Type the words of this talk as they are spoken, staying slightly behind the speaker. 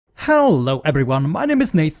Hello everyone, my name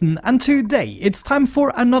is Nathan and today it's time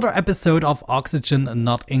for another episode of Oxygen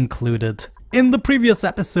Not Included. In the previous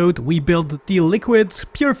episode we built the liquid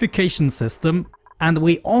purification system and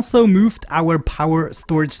we also moved our power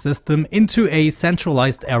storage system into a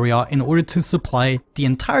centralized area in order to supply the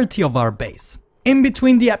entirety of our base. In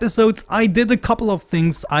between the episodes I did a couple of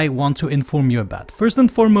things I want to inform you about. First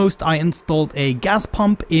and foremost, I installed a gas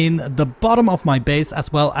pump in the bottom of my base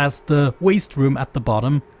as well as the waste room at the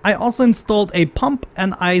bottom. I also installed a pump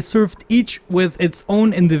and I served each with its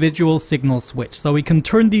own individual signal switch so we can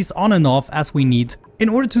turn these on and off as we need in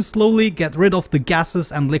order to slowly get rid of the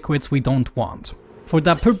gases and liquids we don't want. For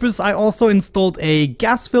that purpose, I also installed a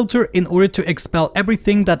gas filter in order to expel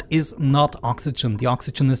everything that is not oxygen. The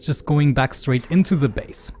oxygen is just going back straight into the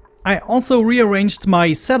base. I also rearranged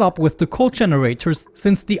my setup with the coal generators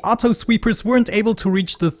since the auto sweepers weren't able to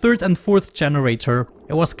reach the third and fourth generator.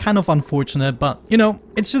 It was kind of unfortunate, but you know,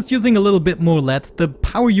 it's just using a little bit more lead. The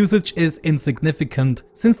power usage is insignificant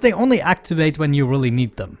since they only activate when you really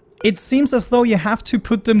need them. It seems as though you have to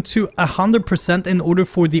put them to 100% in order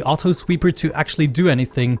for the auto sweeper to actually do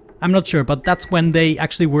anything. I'm not sure, but that's when they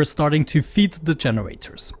actually were starting to feed the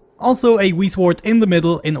generators. Also a Weezwort in the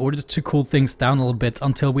middle in order to cool things down a little bit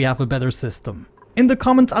until we have a better system. In the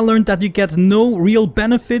comments I learned that you get no real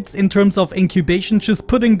benefits in terms of incubation just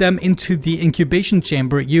putting them into the incubation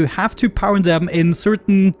chamber. You have to power them in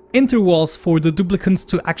certain intervals for the duplicants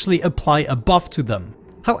to actually apply a buff to them.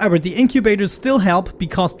 However, the incubators still help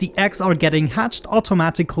because the eggs are getting hatched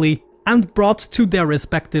automatically and brought to their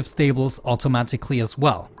respective stables automatically as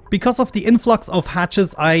well. Because of the influx of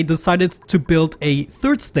hatches, I decided to build a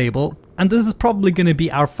third stable, and this is probably going to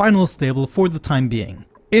be our final stable for the time being.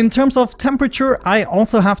 In terms of temperature, I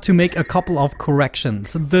also have to make a couple of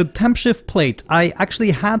corrections. The temp shift plate I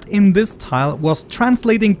actually had in this tile was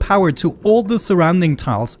translating power to all the surrounding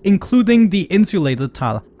tiles, including the insulated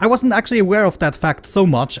tile. I wasn't actually aware of that fact so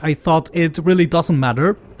much, I thought it really doesn't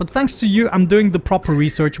matter. But thanks to you, I'm doing the proper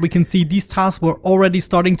research. We can see these tiles were already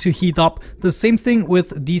starting to heat up. The same thing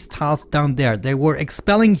with these tiles down there. They were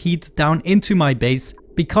expelling heat down into my base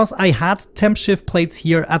because I had temp shift plates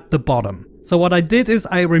here at the bottom. So what I did is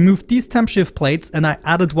I removed these temp shift plates and I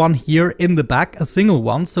added one here in the back, a single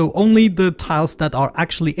one, so only the tiles that are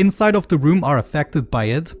actually inside of the room are affected by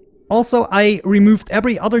it. Also, I removed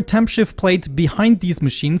every other temp shift plate behind these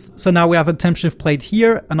machines, so now we have a temp shift plate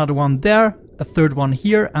here, another one there, a third one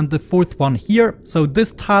here, and the fourth one here. So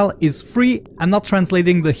this tile is free and not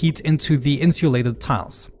translating the heat into the insulated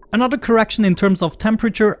tiles. Another correction in terms of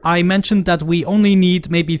temperature, I mentioned that we only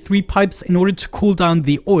need maybe 3 pipes in order to cool down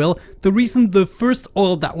the oil. The reason the first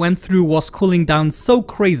oil that went through was cooling down so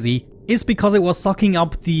crazy is because it was sucking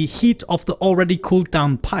up the heat of the already cooled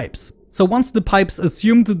down pipes. So once the pipes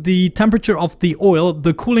assumed the temperature of the oil,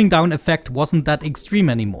 the cooling down effect wasn't that extreme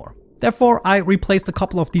anymore. Therefore, I replaced a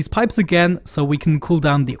couple of these pipes again so we can cool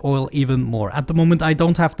down the oil even more. At the moment I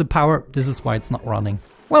don't have the power, this is why it's not running.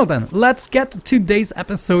 Well then, let's get today's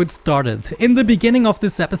episode started. In the beginning of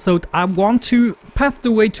this episode, I want to path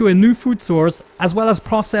the way to a new food source, as well as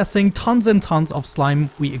processing tons and tons of slime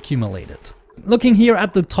we accumulated. Looking here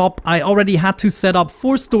at the top, I already had to set up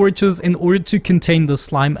 4 storages in order to contain the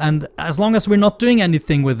slime, and as long as we're not doing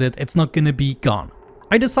anything with it, it's not gonna be gone.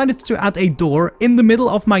 I decided to add a door in the middle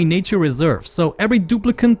of my nature reserve, so every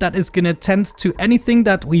duplicant that is gonna tend to anything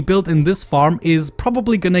that we build in this farm is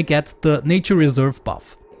probably gonna get the nature reserve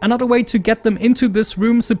buff. Another way to get them into this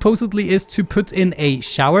room supposedly is to put in a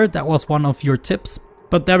shower. That was one of your tips.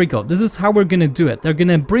 But there we go. This is how we're gonna do it. They're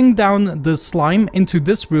gonna bring down the slime into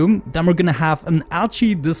this room. Then we're gonna have an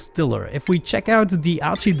algae distiller. If we check out the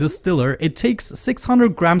algae distiller, it takes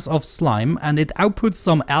 600 grams of slime and it outputs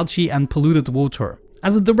some algae and polluted water.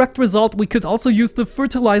 As a direct result, we could also use the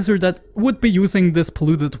fertilizer that would be using this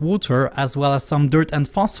polluted water, as well as some dirt and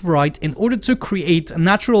phosphorite in order to create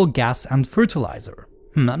natural gas and fertilizer.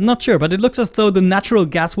 I'm not sure, but it looks as though the natural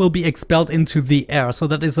gas will be expelled into the air, so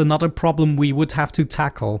that is another problem we would have to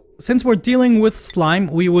tackle. Since we're dealing with slime,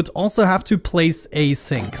 we would also have to place a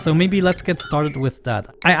sink, so maybe let's get started with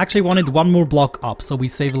that. I actually wanted one more block up, so we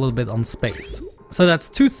save a little bit on space. So that's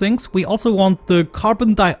 2 sinks. We also want the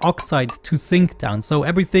carbon dioxide to sink down, so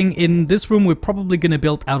everything in this room we're probably gonna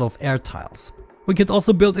build out of air tiles. We could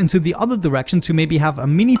also build into the other direction to maybe have a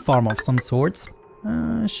mini farm of some sorts.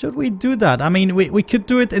 Should we do that? I mean, we could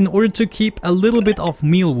do it in order to keep a little bit of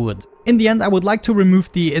mealwood. In the end, I would like to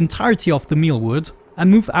remove the entirety of the mealwood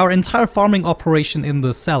and move our entire farming operation in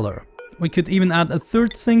the cellar. We could even add a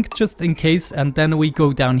third sink just in case, and then we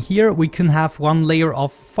go down here. We can have one layer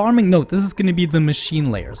of farming. No, this is going to be the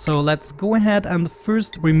machine layer. So let's go ahead and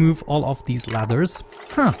first remove all of these ladders.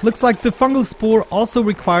 Huh, looks like the fungal spore also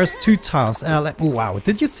requires 2 tiles. Wow,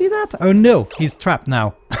 did you see that? Oh no, he's trapped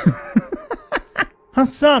now.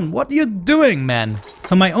 Hassan, what are you doing, man?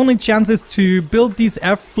 So my only chance is to build these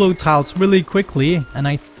airflow tiles really quickly, and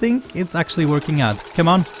I think it's actually working out. Come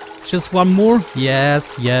on, just one more.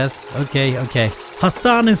 Yes, yes, okay, okay.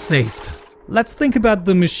 Hassan is saved. Let's think about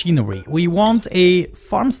the machinery. We want a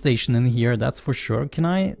farm station in here, that's for sure. Can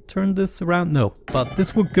I turn this around? No, but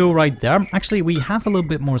this would go right there. Actually, we have a little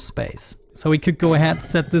bit more space. So we could go ahead,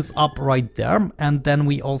 set this up right there, and then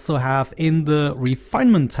we also have in the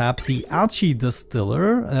refinement tab the algae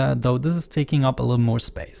distiller, though this is taking up a little more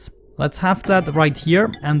space. Let's have that right here,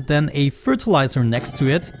 and then a fertilizer next to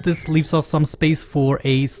it. This leaves us some space for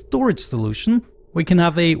a storage solution. We can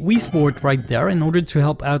have a wort right there in order to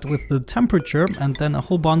help out with the temperature, and then a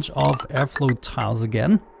whole bunch of airflow tiles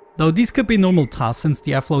again. Though these could be normal tiles since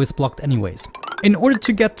the airflow is blocked anyways. In order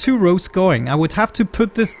to get 2 rows going, I would have to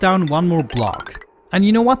put this down 1 more block. And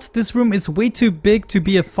you know what? This room is way too big to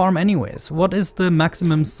be a farm anyways. What is the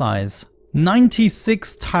maximum size?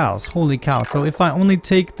 96 tiles, holy cow. So if I only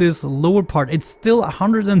take this lower part, it's still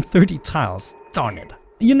 130 tiles. Darn it.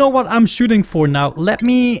 You know what I'm shooting for now? Let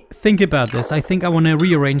me think about this. I think I want to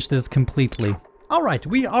rearrange this completely. Alright,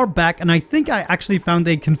 we are back, and I think I actually found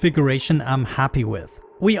a configuration I'm happy with.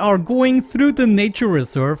 We are going through the nature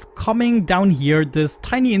reserve, coming down here, this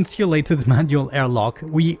tiny insulated manual airlock.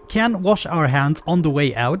 We can wash our hands on the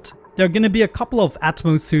way out. There are going to be a couple of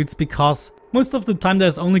atmo suits because most of the time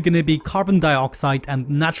there's only going to be carbon dioxide and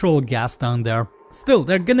natural gas down there. Still,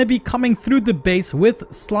 they're going to be coming through the base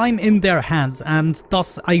with slime in their hands, and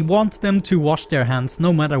thus I want them to wash their hands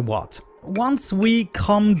no matter what. Once we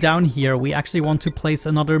come down here, we actually want to place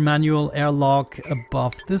another manual airlock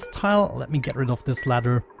above this tile. Let me get rid of this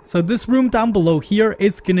ladder. So this room down below here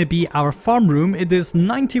is gonna be our farm room. It is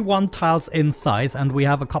 91 tiles in size, and we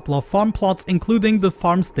have a couple of farm plots, including the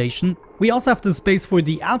farm station. We also have the space for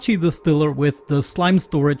the algae distiller with the slime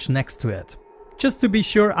storage next to it. Just to be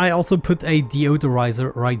sure, I also put a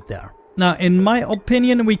deodorizer right there. Now, in my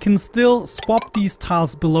opinion, we can still swap these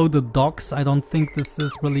tiles below the docks. I don't think this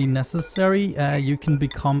is really necessary. You can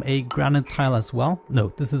become a granite tile as well.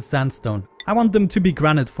 No, this is sandstone. I want them to be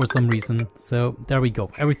granite for some reason. So there we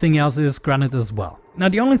go. Everything else is granite as well. Now,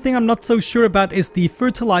 the only thing I'm not so sure about is the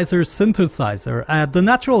fertilizer synthesizer. The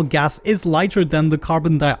natural gas is lighter than the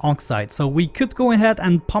carbon dioxide, so we could go ahead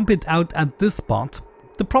and pump it out at this spot.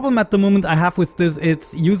 The problem at the moment I have with this,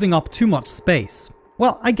 it's using up too much space.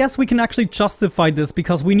 Well, I guess we can actually justify this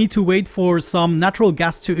because we need to wait for some natural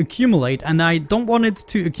gas to accumulate, and I don't want it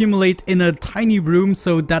to accumulate in a tiny room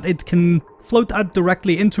so that it can float out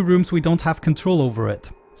directly into rooms we don't have control over it.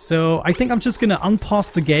 So I think I'm just gonna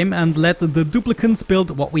unpause the game and let the Duplicants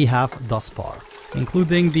build what we have thus far,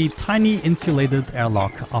 including the tiny insulated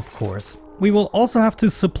airlock, of course. We will also have to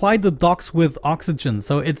supply the docks with oxygen,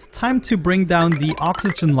 so it's time to bring down the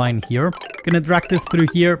oxygen line here. Gonna drag this through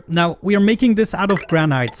here. Now, we are making this out of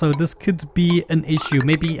granite, so this could be an issue.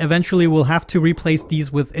 Maybe eventually we'll have to replace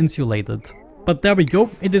these with insulated. But there we go.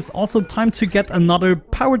 It is also time to get another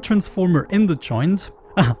power transformer in the joint.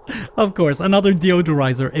 Of course, another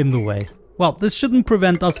deodorizer in the way. Well, this shouldn't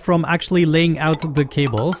prevent us from actually laying out the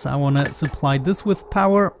cables. I want to supply this with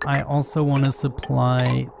power. I also want to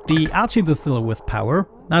supply the algae distiller with power.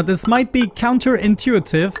 Now, this might be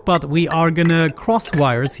counterintuitive, but we are gonna cross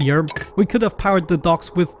wires here. We could have powered the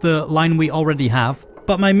docks with the line we already have.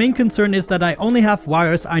 But my main concern is that I only have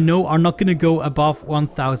wires I know are not gonna go above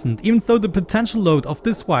 1000. Even though the potential load of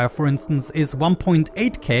this wire, for instance, is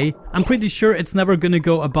 1.8k, I'm pretty sure it's never gonna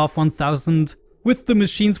go above 1000. With the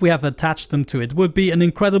machines we have attached them to. It would be an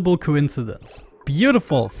incredible coincidence.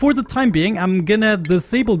 Beautiful. For the time being, I'm gonna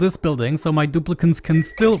disable this building so my duplicants can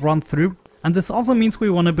still run through. And this also means we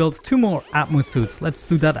want to build 2 more atmo suits. Let's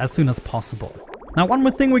do that as soon as possible. Now, one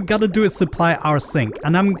more thing we gotta do is supply our sink.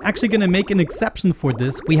 And I'm actually gonna make an exception for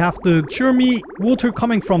this. We have the churmy water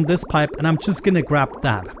coming from this pipe, and I'm just gonna grab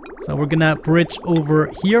that. So we're gonna bridge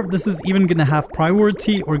over here. This is even gonna have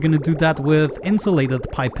priority. We're gonna do that with insulated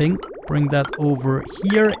piping. Bring that over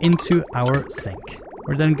here into our sink.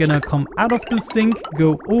 We're then gonna come out of the sink,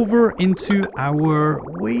 go over into our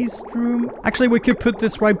waste room. Actually, we could put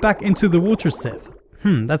this right back into the water sieve.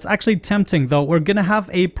 That's actually tempting though. We're gonna have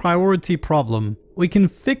a priority problem. We can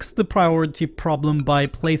fix the priority problem by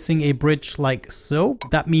placing a bridge like so.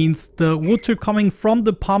 That means the water coming from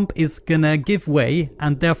the pump is gonna give way,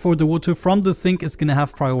 and therefore the water from the sink is gonna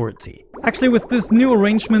have priority. Actually, with this new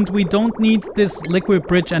arrangement, we don't need this liquid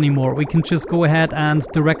bridge anymore. We can just go ahead and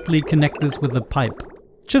directly connect this with a pipe.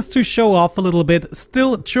 Just to show off a little bit,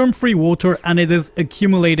 still germ-free water, and it is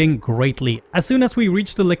accumulating greatly. As soon as we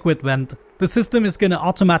reach the liquid vent, the system is going to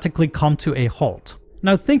automatically come to a halt.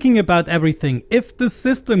 Now, thinking about everything, if the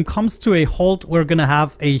system comes to a halt, we're going to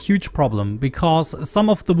have a huge problem because some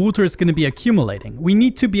of the water is going to be accumulating. We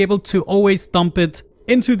need to be able to always dump it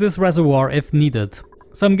into this reservoir if needed.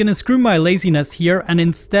 So I'm going to screw my laziness here, and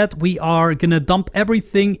instead we are going to dump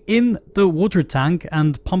everything in the water tank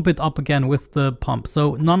and pump it up again with the pump.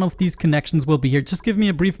 So none of these connections will be here. Just give me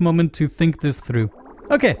a brief moment to think this through.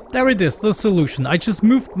 Okay, there it is, the solution. I just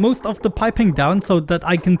moved most of the piping down so that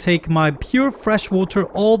I can take my pure fresh water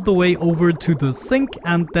all the way over to the sink,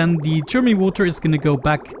 and then the germy water is going to go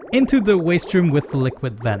back into the waste stream with the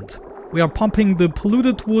liquid vent. We are pumping the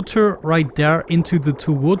polluted water right there into the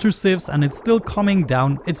 2 water sieves, and it's still coming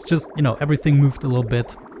down. It's just, you know, everything moved a little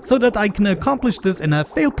bit so that I can accomplish this in a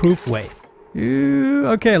fail-proof way.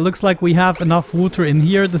 Okay, looks like we have enough water in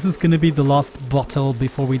here. This is going to be the last bottle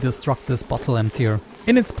before we destruct this bottle emptier.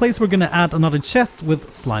 In its place, we're going to add another chest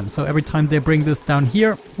with slime. So every time they bring this down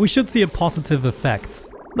here, we should see a positive effect.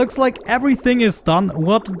 Looks like everything is done.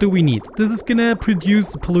 What do we need? This is going to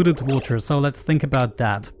produce polluted water. So let's think about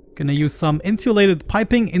that. Gonna use some insulated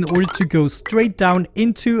piping in order to go straight down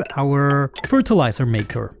into our fertilizer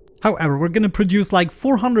maker. However, we're gonna produce like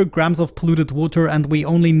 400 grams of polluted water, and we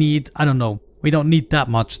only need, I don't know, we don't need that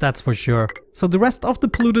much, that's for sure. So the rest of the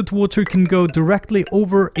polluted water can go directly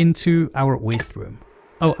over into our waste room.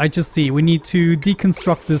 Oh, I just see, we need to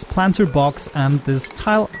deconstruct this planter box and this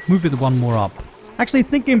tile, move it one more up. Actually,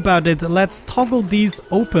 thinking about it, let's toggle these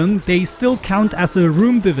open. They still count as a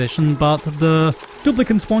room division, but the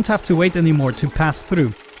duplicants won't have to wait anymore to pass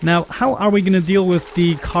through. Now, how are we going to deal with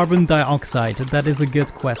the carbon dioxide? That is a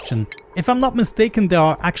good question. If I'm not mistaken, there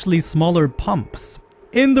are actually smaller pumps.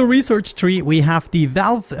 In the research tree, we have the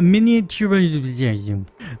valve miniaturization.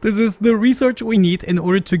 This is the research we need in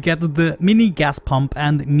order to get the mini gas pump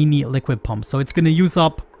and mini liquid pump. So it's going to use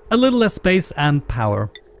up a little less space and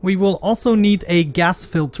power. We will also need a gas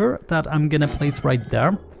filter that I'm gonna place right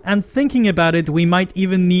there. And thinking about it, we might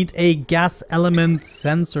even need a gas element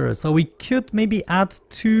sensor. So we could maybe add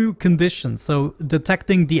 2 conditions. So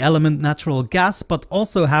detecting the element natural gas, but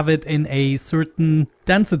also have it in a certain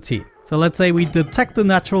density. So let's say we detect the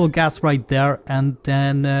natural gas right there, and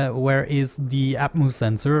then where is the atmos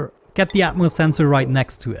sensor? Get the atmos sensor right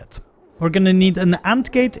next to it. We're gonna need an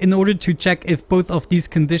AND gate in order to check if both of these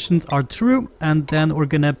conditions are true, and then we're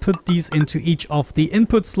gonna put these into each of the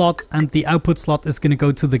input slots, and the output slot is gonna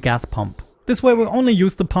go to the gas pump. This way we'll only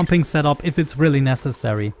use the pumping setup if it's really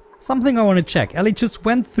necessary. Something I want to check, Ellie just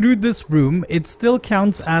went through this room, it still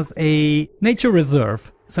counts as a nature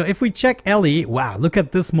reserve. So if we check Ellie, wow, look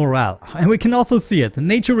at this morale. And we can also see it, the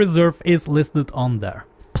nature reserve is listed on there.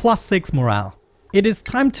 +6 morale. It is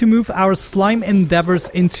time to move our slime endeavors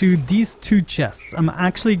into these 2 chests. I'm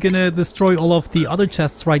actually gonna destroy all of the other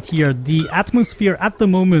chests right here. The atmosphere at the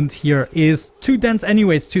moment here is too dense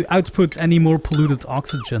anyways to output any more polluted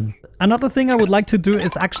oxygen. Another thing I would like to do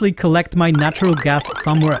is actually collect my natural gas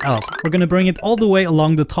somewhere else. We're gonna bring it all the way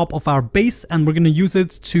along the top of our base, and we're gonna use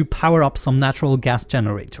it to power up some natural gas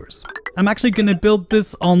generators. I'm actually gonna build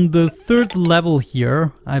this on the 3rd level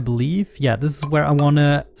here, I believe. Yeah, this is where I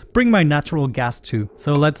wanna bring my natural gas to.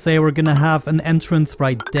 So let's say we're gonna have an entrance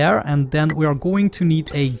right there, and then we are going to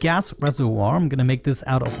need a gas reservoir. I'm gonna make this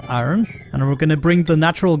out of iron, and we're gonna bring the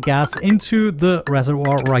natural gas into the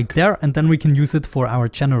reservoir right there, and then we can use it for our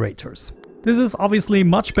generators. This is obviously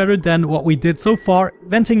much better than what we did so far,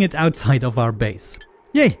 venting it outside of our base.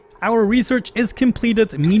 Yay! Our research is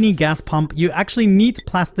completed. Mini gas pump. You actually need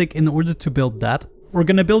plastic in order to build that. We're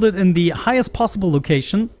gonna build it in the highest possible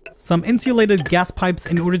location. Some insulated gas pipes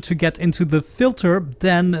in order to get into the filter.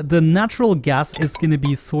 Then the natural gas is gonna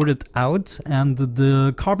be sorted out, and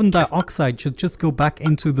the carbon dioxide should just go back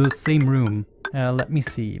into the same room. Let me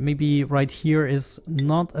see. Maybe right here is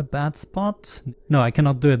not a bad spot. No, I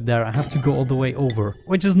cannot do it there. I have to go all the way over,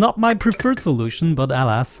 which is not my preferred solution, but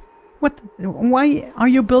alas. What? Why are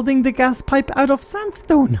you building the gas pipe out of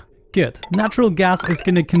sandstone? Good. Natural gas is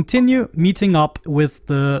going to continue meeting up with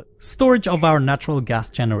the storage of our natural gas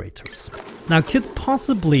generators. Now, could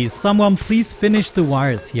possibly someone please finish the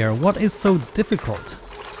wires here? What is so difficult?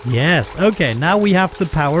 Yes, okay, now we have the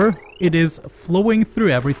power. It is flowing through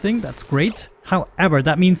everything. That's great. However,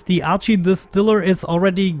 that means the algae distiller is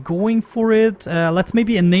already going for it. Let's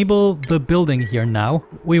maybe enable the building here now.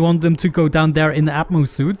 We want them to go down there in atmo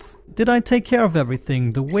suits. did I take care of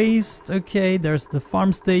everything? The waste, okay, there's the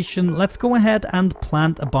farm station. Let's go ahead and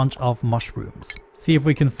plant a bunch of mushrooms. See if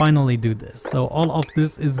we can finally do this. So all of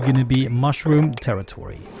this is gonna be mushroom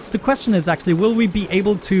territory. The question is actually, will we be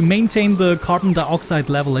able to maintain the carbon dioxide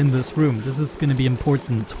level in this room? This is gonna be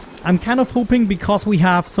important. I'm kind of hoping, because we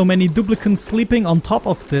have so many duplicants sleeping on top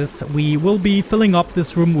of this, we will be filling up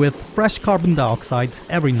this room with fresh carbon dioxide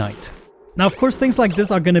every night. Now, of course, things like this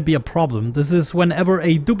are going to be a problem. This is whenever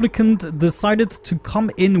a duplicant decided to come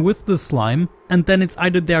in with the slime, and then it's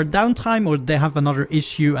either their downtime or they have another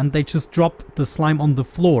issue and they just drop the slime on the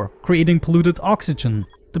floor, creating polluted oxygen.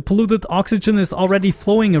 The polluted oxygen is already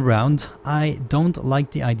flowing around. I don't like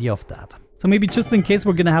the idea of that. So maybe just in case,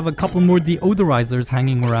 we're gonna have a couple more deodorizers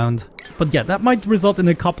hanging around. But yeah, that might result in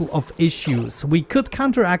a couple of issues. We could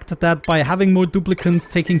counteract that by having more duplicants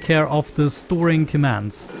taking care of the storing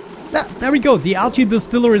commands. There we go, the algae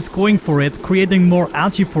distiller is going for it, creating more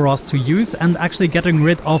algae for us to use and actually getting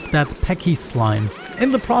rid of that pecky slime. In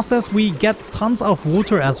the process, we get tons of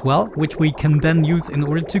water as well, which we can then use in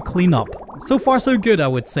order to clean up. So far so good, I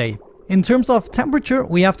would say. In terms of temperature,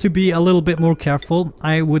 we have to be a little bit more careful.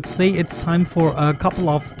 I would say it's time for a couple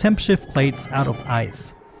of temp shift plates out of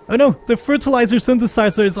ice. Oh no, the fertilizer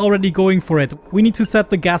synthesizer is already going for it. We need to set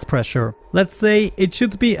the gas pressure. Let's say it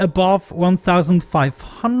should be above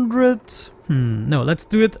 1500. No, let's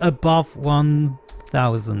do it above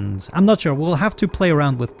 1000. I'm not sure, we'll have to play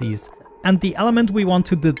around with these. And the element we want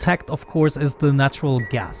to detect, of course, is the natural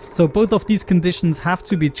gas. So both of these conditions have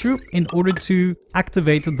to be true in order to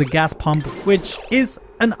activate the gas pump, which is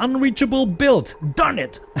an unreachable build. Darn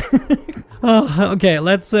it! Okay,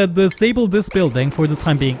 let's disable this building for the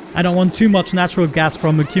time being. I don't want too much natural gas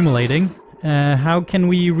from accumulating. How can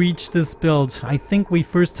we reach this build? I think we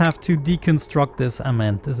first have to deconstruct this. Oh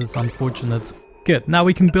man, this is unfortunate. Good, now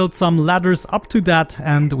we can build some ladders up to that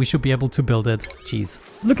and we should be able to build it. Jeez.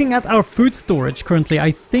 Looking at our food storage currently, I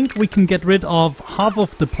think we can get rid of half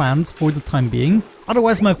of the plants for the time being.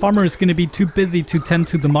 Otherwise my farmer is going to be too busy to tend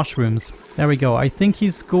to the mushrooms. There we go, I think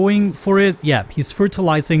he's going for it. Yeah, he's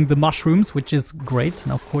fertilizing the mushrooms, which is great.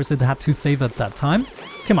 And of course it had to save at that time.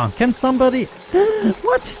 Come on, can somebody...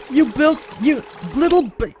 What? You built... You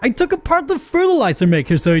little... I took apart the fertilizer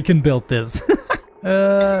maker so you can build this.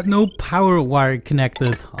 No power wire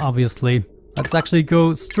connected, obviously. Let's actually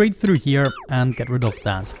go straight through here and get rid of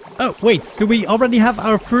that. Oh, wait, do we already have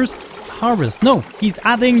our first harvest? No, he's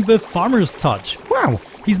adding the farmer's touch. Wow,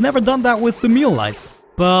 he's never done that with the meal lice.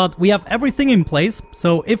 But we have everything in place,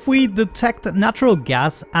 so if we detect natural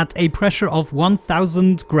gas at a pressure of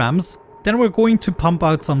 1000 grams, then we're going to pump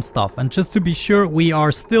out some stuff. And just to be sure, we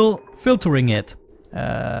are still filtering it.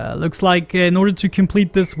 Looks like in order to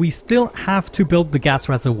complete this, we still have to build the gas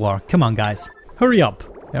reservoir. Come on, guys. Hurry up.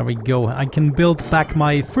 There we go. I can build back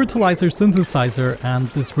my fertilizer synthesizer and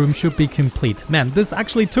this room should be complete. Man, this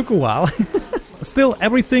actually took a while. Still,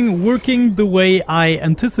 everything working the way I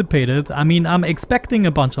anticipated. I mean, I'm expecting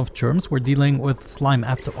a bunch of germs. We're dealing with slime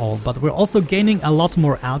after all, but we're also gaining a lot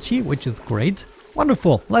more algae, which is great.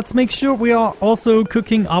 Wonderful. Let's make sure we are also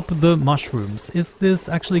cooking up the mushrooms. Is this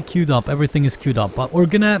actually queued up? Everything is queued up, but we're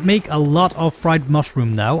gonna make a lot of fried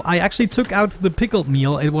mushroom now. I actually took out the pickled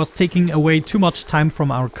meal. It was taking away too much time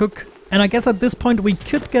from our cook. And I guess at this point we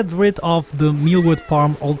could get rid of the mealwood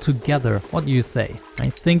farm altogether. What do you say? I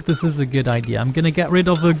think this is a good idea. I'm gonna get rid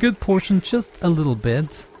of a good portion, just a little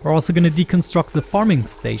bit. We're also gonna deconstruct the farming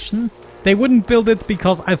station. They wouldn't build it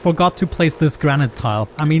because I forgot to place this granite tile.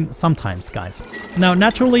 I mean, sometimes, guys. Now,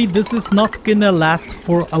 naturally, this is not gonna last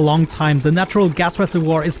for a long time. The natural gas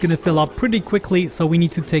reservoir is gonna fill up pretty quickly, so we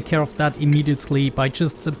need to take care of that immediately by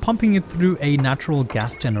just pumping it through a natural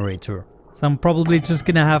gas generator. So I'm probably just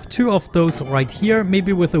gonna have 2 of those right here,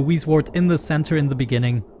 maybe with a Weezwort in the center in the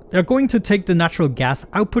beginning. They're going to take the natural gas,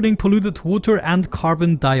 outputting polluted water and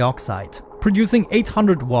carbon dioxide, producing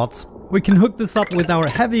 800 watts. We can hook this up with our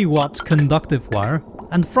heavy watt conductive wire.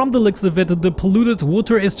 And from the looks of it, the polluted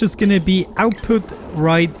water is just gonna be output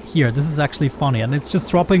right here. This is actually funny, and it's just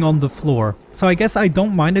dropping on the floor. So I guess I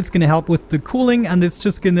don't mind. It's gonna help with the cooling, and it's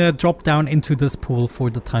just gonna drop down into this pool for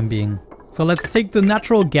the time being. So let's take the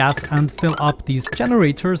natural gas and fill up these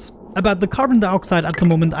generators. About the carbon dioxide at the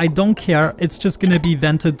moment, I don't care. It's just gonna be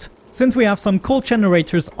vented. Since we have some coal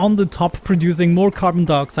generators on the top producing more carbon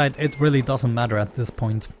dioxide, it really doesn't matter at this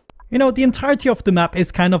point. You know, the entirety of the map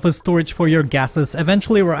is kind of a storage for your gases.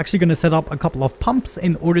 Eventually, we're actually going to set up a couple of pumps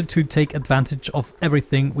in order to take advantage of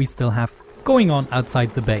everything we still have going on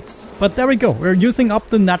outside the base. But there we go, we're using up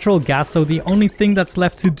the natural gas, so the only thing that's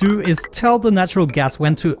left to do is tell the natural gas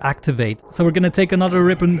when to activate. So we're gonna take another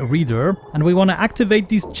ribbon reader, and we want to activate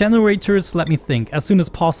these generators, let me think, as soon as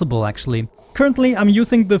possible actually. Currently I'm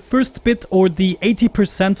using the first bit or the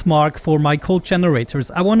 80% mark for my coal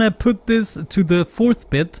generators. I want to put this to the 4th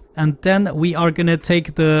bit, and then we are gonna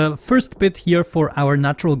take the first bit here for our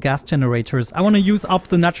natural gas generators. I want to use up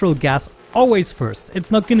the natural gas always first.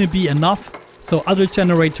 It's not gonna be enough, so other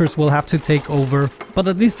generators will have to take over, but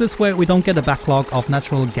at least this way we don't get a backlog of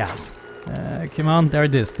natural gas. Come on, there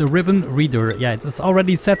it is, the ribbon reader. Yeah, it is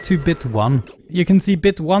already set to bit 1. You can see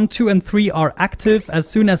bit 1, 2 and 3 are active. As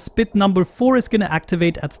soon as bit number 4 is gonna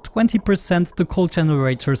activate at 20%, the coal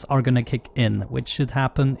generators are gonna kick in, which should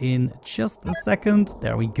happen in just a second.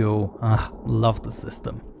 There we go. Love the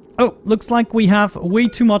system. Oh, looks like we have way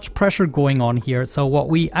too much pressure going on here. So what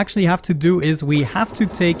we actually have to do is we have to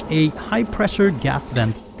take a high pressure gas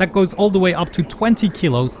vent that goes all the way up to 20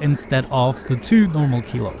 kilos instead of the 2 normal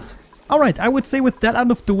kilos. Alright, I would say with that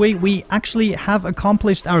out of the way, we actually have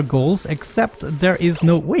accomplished our goals, except there is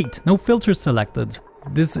no filter selected.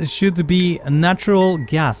 This should be natural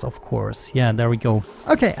gas, of course. Yeah, there we go.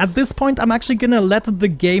 Okay, at this point, I'm actually gonna let the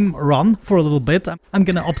game run for a little bit. I'm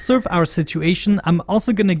gonna observe our situation. I'm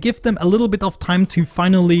also gonna give them a little bit of time to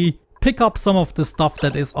finally pick up some of the stuff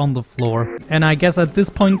that is on the floor. And I guess at this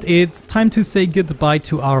point, it's time to say goodbye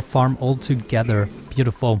to our farm altogether.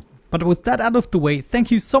 Beautiful. But with that out of the way,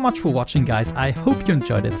 thank you so much for watching, guys. I hope you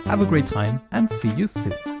enjoyed it. Have a great time and see you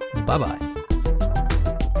soon. Bye bye.